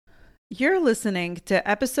You're listening to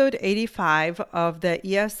episode 85 of the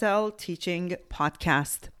ESL Teaching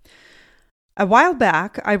Podcast. A while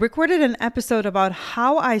back, I recorded an episode about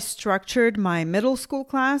how I structured my middle school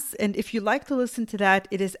class, and if you'd like to listen to that,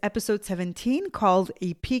 it is episode 17 called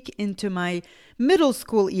A Peek into My Middle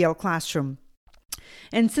School EL Classroom.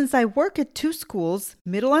 And since I work at two schools,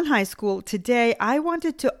 middle and high school, today I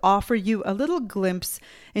wanted to offer you a little glimpse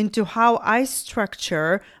into how I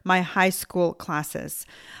structure my high school classes.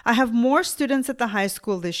 I have more students at the high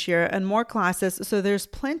school this year and more classes, so there's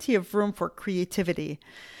plenty of room for creativity.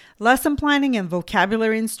 Lesson planning and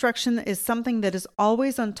vocabulary instruction is something that is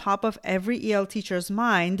always on top of every EL teacher's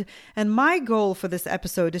mind, and my goal for this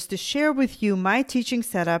episode is to share with you my teaching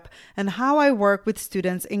setup and how I work with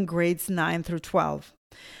students in grades 9 through 12.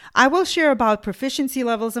 I will share about proficiency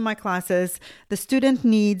levels in my classes, the student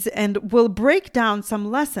needs, and will break down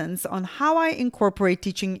some lessons on how I incorporate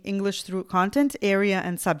teaching English through content, area,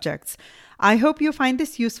 and subjects. I hope you find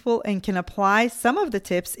this useful and can apply some of the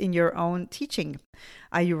tips in your own teaching.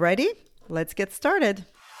 Are you ready? Let's get started.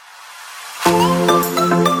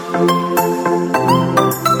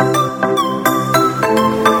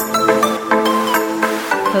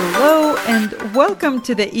 Hello and welcome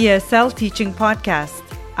to the ESL Teaching Podcast.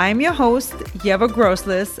 I'm your host, Yeva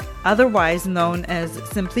Groslis, otherwise known as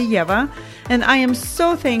Simply Yeva, and I am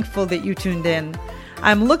so thankful that you tuned in.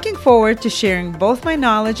 I'm looking forward to sharing both my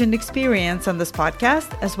knowledge and experience on this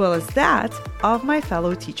podcast, as well as that of my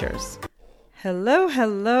fellow teachers.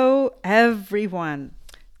 Hello, everyone.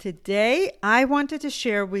 Today, I wanted to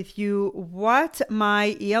share with you what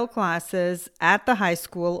my EL classes at the high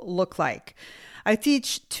school look like. I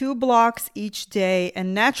teach 2 blocks each day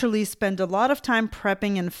and naturally spend a lot of time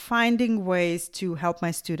prepping and finding ways to help my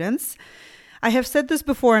students. I have said this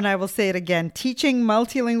before and I will say it again. Teaching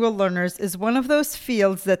multilingual learners is one of those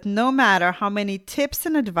fields that no matter how many tips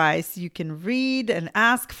and advice you can read and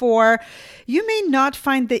ask for, you may not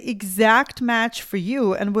find the exact match for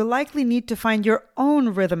you and will likely need to find your own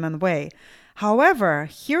rhythm and way. However,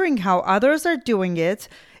 hearing how others are doing it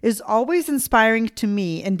is always inspiring to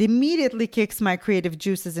me and immediately kicks my creative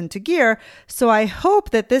juices into gear, so I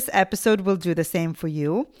hope that this episode will do the same for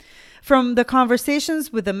you. From the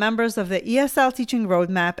conversations with the members of the ESL Teaching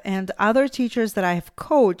Roadmap and other teachers that I have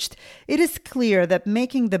coached, it is clear that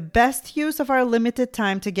making the best use of our limited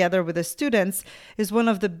time together with the students is one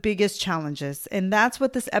of the biggest challenges. And that's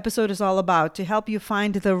what this episode is all about, to help you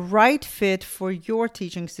find the right fit for your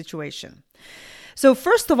teaching situation. So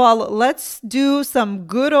first of all, let's do some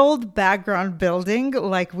good old background building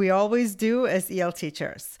like we always do as EL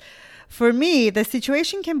teachers. For me, the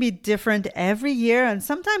situation can be different every year and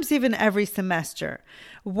sometimes even every semester.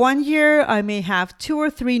 One year, I may have 2 or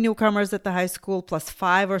 3 newcomers at the high school plus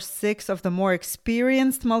 5 or 6 of the more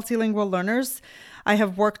experienced multilingual learners I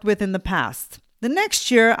have worked with in the past. The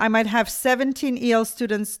next year, I might have 17 EL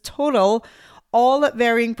students total, all at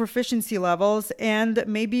varying proficiency levels, and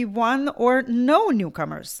maybe 1 or no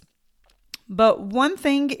newcomers. But one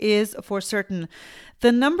thing is for certain,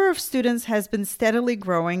 the number of students has been steadily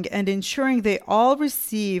growing, and ensuring they all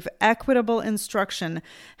receive equitable instruction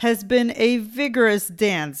has been a vigorous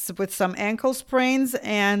dance with some ankle sprains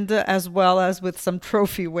and as well as with some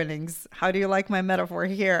trophy winnings. How do you like my metaphor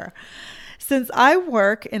here? Since I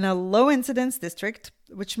work in a low incidence district,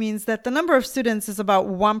 which means that the number of students is about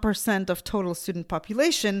 1% of total student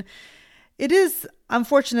population, it is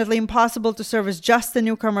unfortunately impossible to service just the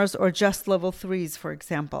newcomers or just level 3s, for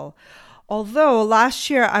example. Although last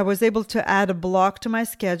year I was able to add a block to my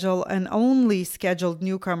schedule and only scheduled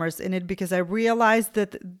newcomers in it because I realized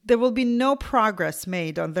that there will be no progress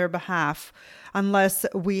made on their behalf unless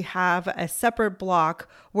we have a separate block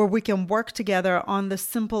where we can work together on the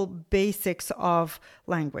simple basics of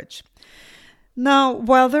language. Now,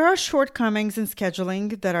 while there are shortcomings in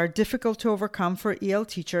scheduling that are difficult to overcome for EL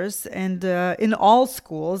teachers, and in all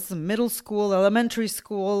schools, middle school, elementary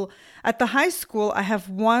school, at the high school, I have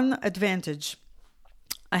one advantage.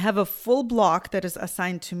 I have a full block that is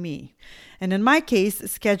assigned to me. And in my case,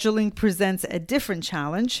 scheduling presents a different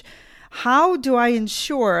challenge. How do I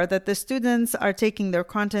ensure that the students are taking their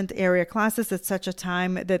content area classes at such a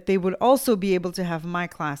time that they would also be able to have my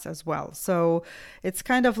class as well? So it's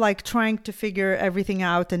kind of like trying to figure everything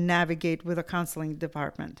out and navigate with a counseling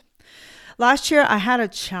department. Last year, I had a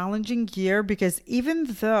challenging year because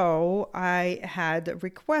even though I had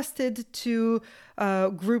requested to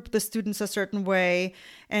group the students a certain way,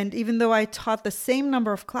 and even though I taught the same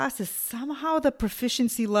number of classes, somehow the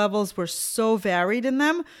proficiency levels were so varied in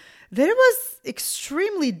them that it was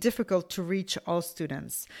extremely difficult to reach all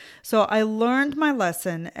students. So I learned my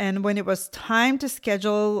lesson, and when it was time to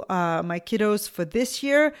schedule my kiddos for this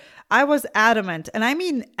year, I was adamant, and I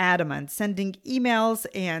mean adamant, sending emails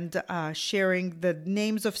and sharing the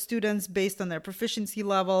names of students based on their proficiency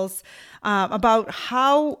levels about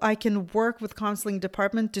how I can work with counseling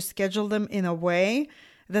department to schedule them in a way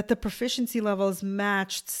that the proficiency levels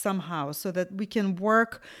matched somehow, so that we can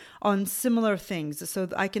work on similar things, so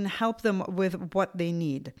that I can help them with what they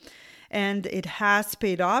need. And it has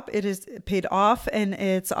paid off. It is paid off, and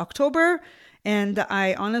it's October. And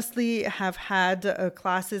I honestly have had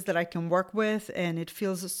classes that I can work with, and it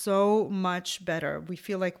feels so much better. We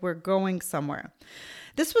feel like we're going somewhere.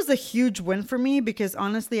 This was a huge win for me because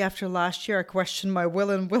honestly, after last year, I questioned my will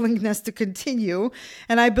and willingness to continue.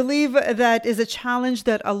 And I believe that is a challenge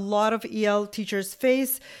that a lot of EL teachers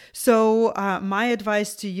face. So my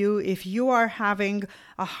advice to you, if you are having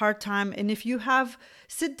a hard time, and if you have,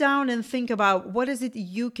 sit down and think about what is it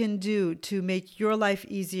you can do to make your life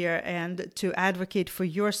easier and to advocate for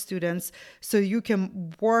your students so you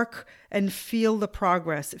can work and feel the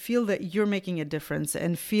progress, feel that you're making a difference,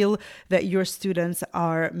 and feel that your students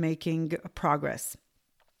are making progress.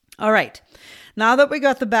 All right, now that we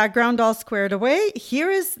got the background all squared away,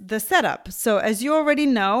 here is the setup. So as you already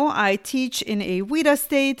know, I teach in a WIDA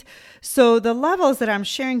state. So the levels that I'm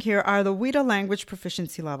sharing here are the WIDA language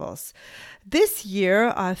proficiency levels. This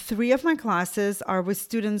year, 3 of my classes are with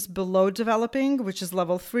students below developing, which is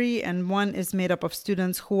level 3, and 1 is made up of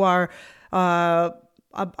students who are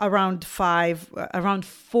around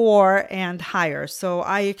 4 and higher. So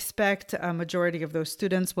I expect a majority of those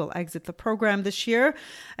students will exit the program this year,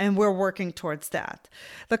 and we're working towards that.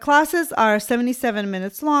 The classes are 77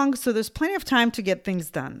 minutes long, so there's plenty of time to get things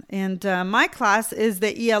done. And my class is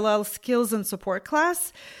the ELL Skills and Support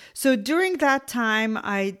class. So during that time,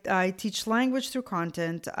 I teach language through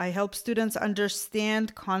content. I help students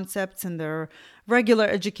understand concepts in their regular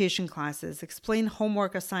education classes, explain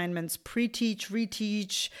homework assignments, pre-teach,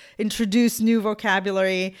 reteach, introduce new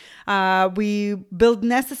vocabulary. We build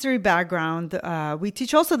necessary background. We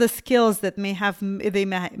teach also the skills that they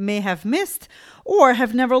may have missed or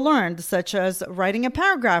have never learned, such as writing a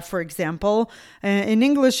paragraph, for example. In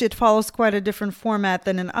English, it follows quite a different format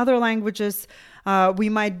than in other languages. We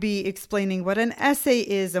might be explaining what an essay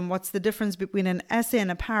is and what's the difference between an essay and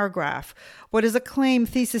a paragraph. What is a claim,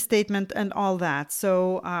 thesis statement, and all that.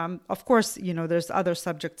 So, of course, there's other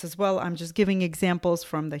subjects as well. I'm just giving examples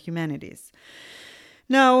from the humanities.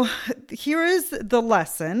 Now, here is the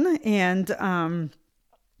lesson. And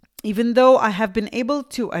even though I have been able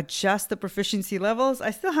to adjust the proficiency levels,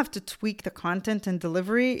 I still have to tweak the content and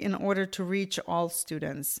delivery in order to reach all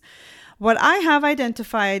students. What I have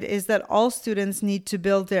identified is that all students need to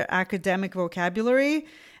build their academic vocabulary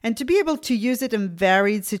and to be able to use it in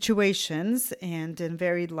varied situations and in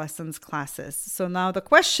varied lessons classes. So now the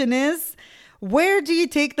question is, where do you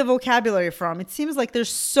take the vocabulary from? It seems like there's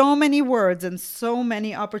so many words and so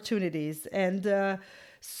many opportunities and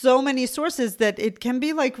so many sources that it can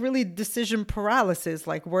be like really decision paralysis,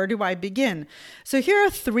 like where do I begin? So here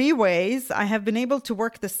are 3 ways I have been able to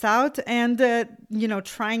work this out and,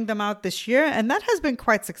 trying them out this year. And that has been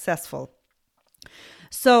quite successful.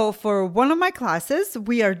 So for one of my classes,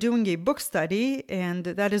 we are doing a book study, and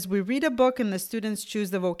that is we read a book and the students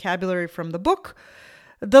choose the vocabulary from the book.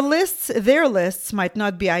 Their lists might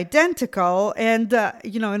not be identical. And,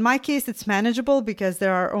 in my case, it's manageable because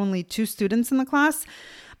there are only 2 students in the class.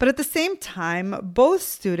 But at the same time, both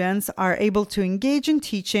students are able to engage in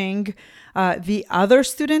teaching the other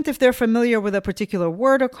student if they're familiar with a particular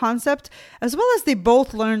word or concept, as well as they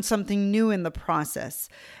both learn something new in the process.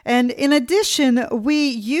 And in addition, we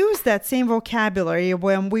use that same vocabulary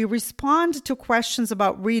when we respond to questions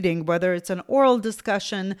about reading, whether it's an oral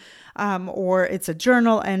discussion or it's a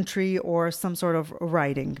journal entry or some sort of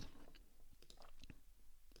writing.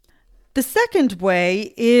 The second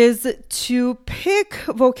way is to pick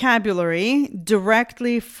vocabulary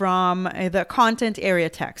directly from the content area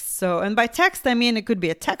text. So, and by text, I mean it could be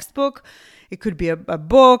a textbook, it could be a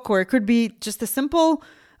book, or it could be just a simple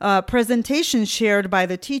presentation shared by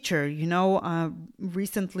the teacher.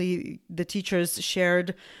 Recently the teachers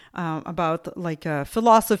shared about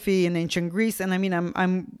philosophy in ancient Greece, and I mean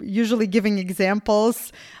I'm usually giving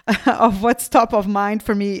examples of what's top of mind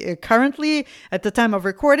for me currently at the time of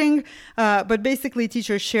recording. But basically,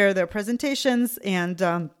 teachers share their presentations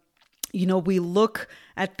and we look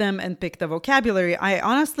at them and pick the vocabulary. I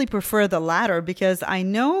honestly prefer the latter because I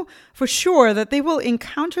know for sure that they will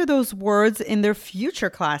encounter those words in their future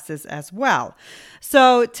classes as well.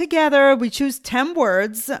 So together we choose 10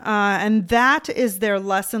 words and that is their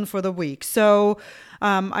lesson for the week. So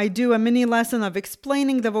I do a mini lesson of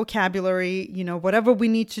explaining the vocabulary, whatever we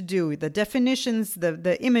need to do, the definitions,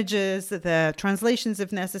 the images, the translations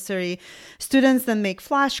if necessary. Students then make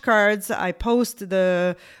flashcards. I post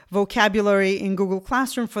the vocabulary in Google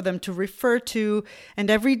Classroom for them to refer to. And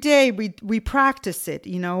every day we practice it,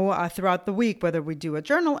 throughout the week, whether we do a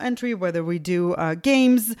journal entry, whether we do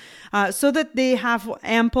games, so that they have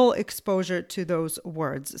ample exposure to those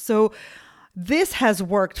words. So this has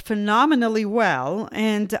worked phenomenally well,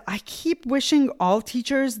 and I keep wishing all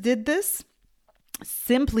teachers did this,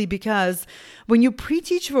 simply because when you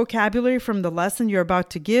pre-teach vocabulary from the lesson you're about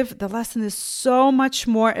to give, the lesson is so much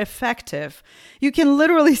more effective. You can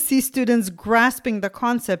literally see students grasping the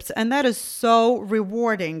concepts, and that is so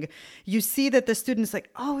rewarding. You see that the students like,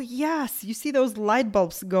 oh yes, you see those light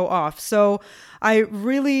bulbs go off. So I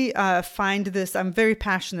really find this, I'm very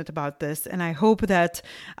passionate about this, and I hope that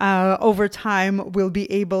over time we'll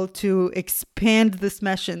be able to expand this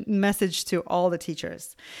message to all the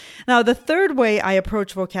teachers. Now, the third way I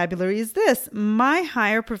approach vocabulary is this. My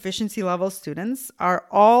higher proficiency level students are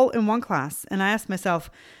all in one class, and I ask myself,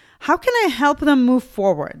 how can I help them move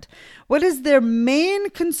forward? What is their main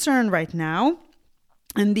concern right now?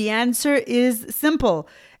 And the answer is simple.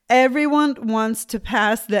 Everyone wants to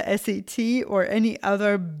pass the SAT or any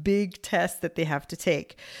other big test that they have to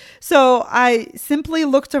take. So I simply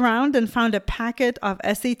looked around and found a packet of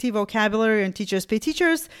SAT vocabulary and Teachers Pay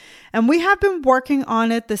Teachers, and we have been working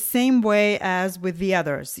on it the same way as with the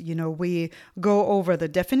others. We go over the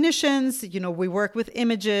definitions, we work with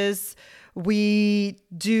images, we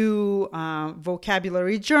do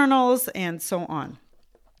vocabulary journals, and so on.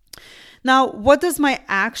 Now, what does my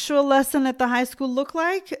actual lesson at the high school look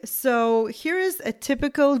like? So here is a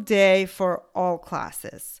typical day for all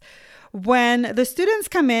classes. When the students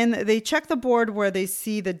come in, they check the board where they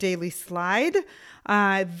see the daily slide.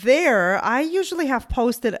 There, I usually have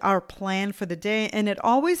posted our plan for the day, and it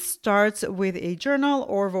always starts with a journal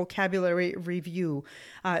or vocabulary review.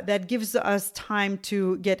 That gives us time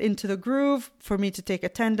to get into the groove, for me to take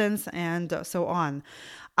attendance, and so on.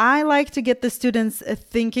 I like to get the students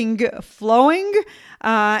thinking, flowing,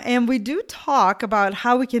 and we do talk about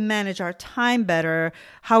how we can manage our time better,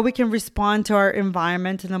 how we can respond to our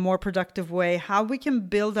environment in a more productive way, how we can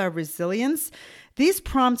build our resilience. These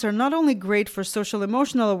prompts are not only great for social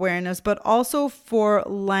emotional awareness, but also for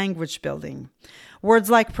language building. Words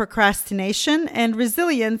like procrastination and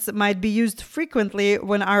resilience might be used frequently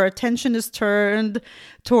when our attention is turned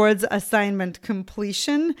towards assignment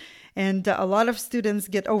completion. And a lot of students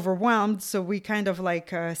get overwhelmed. So we kind of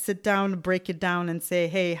sit down, break it down and say,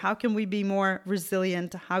 hey, how can we be more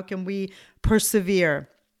resilient? How can we persevere?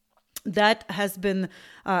 That has been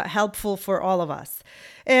helpful for all of us.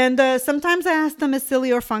 And sometimes I ask them a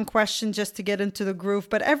silly or fun question just to get into the groove.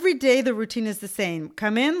 But every day the routine is the same.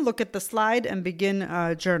 Come in, look at the slide, and begin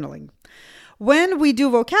journaling. When we do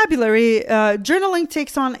vocabulary, journaling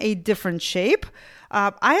takes on a different shape.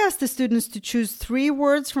 I ask the students to choose 3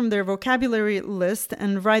 words from their vocabulary list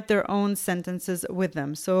and write their own sentences with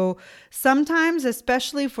them. So sometimes,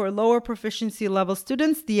 especially for lower proficiency level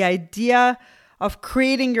students, the idea of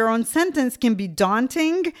creating your own sentence can be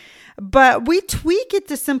daunting, but we tweak it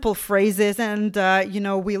to simple phrases and,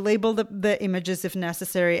 we label the images if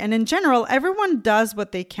necessary. And in general, everyone does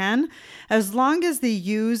what they can as long as they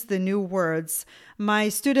use the new words. My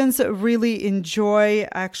students really enjoy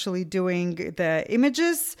actually doing the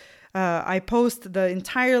images. I post the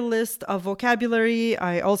entire list of vocabulary.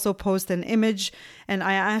 I also post an image, and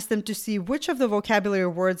I ask them to see which of the vocabulary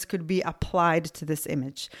words could be applied to this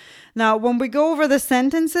image. Now, when we go over the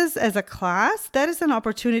sentences as a class, that is an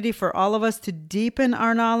opportunity for all of us to deepen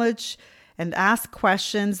our knowledge and ask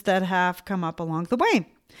questions that have come up along the way.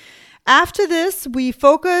 After this, we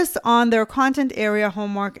focus on their content area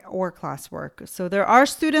homework or classwork. So there are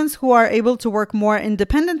students who are able to work more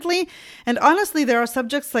independently. And honestly, there are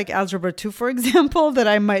subjects like Algebra 2, for example, that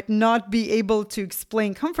I might not be able to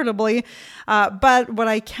explain comfortably. But what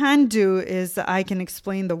I can do is I can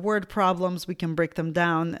explain the word problems, we can break them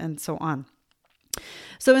down, and so on.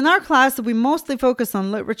 So in our class, we mostly focus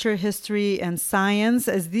on literature, history, and science,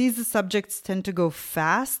 as these subjects tend to go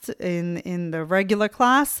fast in the regular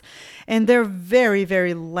class, and they're very,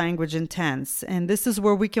 very language intense. And this is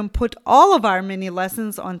where we can put all of our mini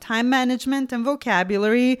lessons on time management and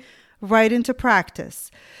vocabulary right into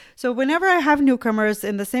practice. So whenever I have newcomers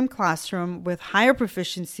in the same classroom with higher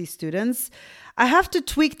proficiency students, I have to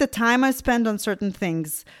tweak the time I spend on certain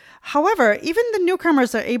things. However, even the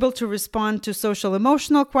newcomers are able to respond to social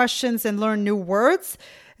emotional questions and learn new words.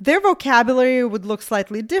 Their vocabulary would look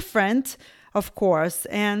slightly different, of course.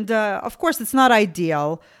 And of course, it's not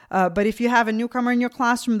ideal. But if you have a newcomer in your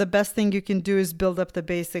classroom, the best thing you can do is build up the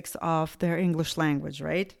basics of their English language,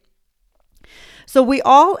 right? So we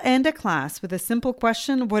all end a class with a simple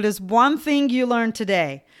question. What is one thing you learned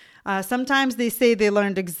today? Sometimes they say they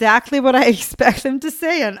learned exactly what I expect them to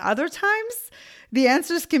say, and other times the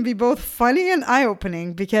answers can be both funny and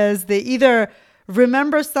eye-opening because they either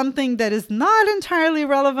remember something that is not entirely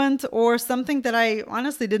relevant or something that I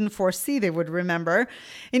honestly didn't foresee they would remember.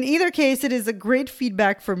 In either case, it is a great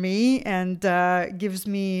feedback for me and gives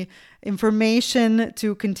me information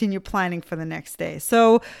to continue planning for the next day.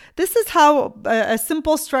 So this is how a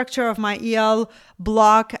simple structure of my EL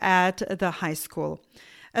block at the high school.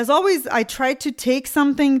 As always, I try to take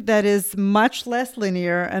something that is much less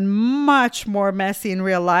linear and much more messy in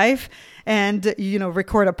real life and,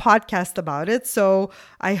 record a podcast about it. So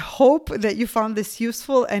I hope that you found this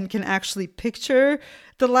useful and can actually picture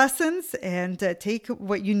the lessons and take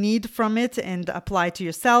what you need from it and apply to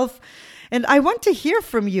yourself. And I want to hear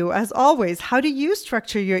from you, as always. How do you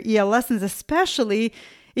structure your EL lessons, especially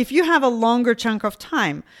if you have a longer chunk of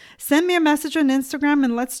time? Send me a message on Instagram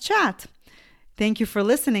and let's chat. Thank you for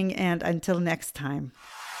listening, and until next time.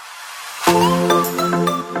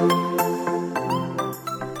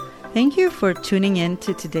 Thank you for tuning in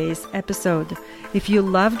to today's episode. If you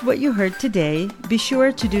loved what you heard today, be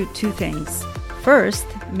sure to do two things. First,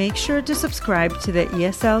 make sure to subscribe to the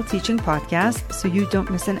ESL Teaching Podcast so you don't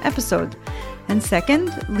miss an episode. And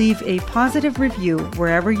second, leave a positive review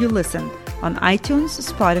wherever you listen, on iTunes,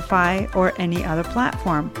 Spotify, or any other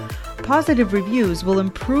platform. Positive reviews will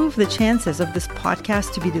improve the chances of this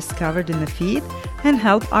podcast to be discovered in the feed and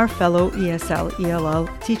help our fellow ESL, ELL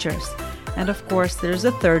teachers. And of course, there's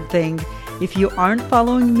a third thing. If you aren't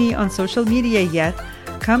following me on social media yet,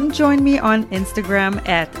 come join me on Instagram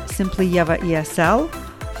at SimplyYevaESL,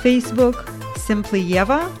 Facebook, Simply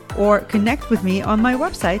Yeva, or connect with me on my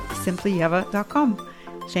website, simplyyeva.com.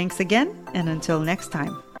 Thanks again, and until next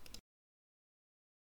time.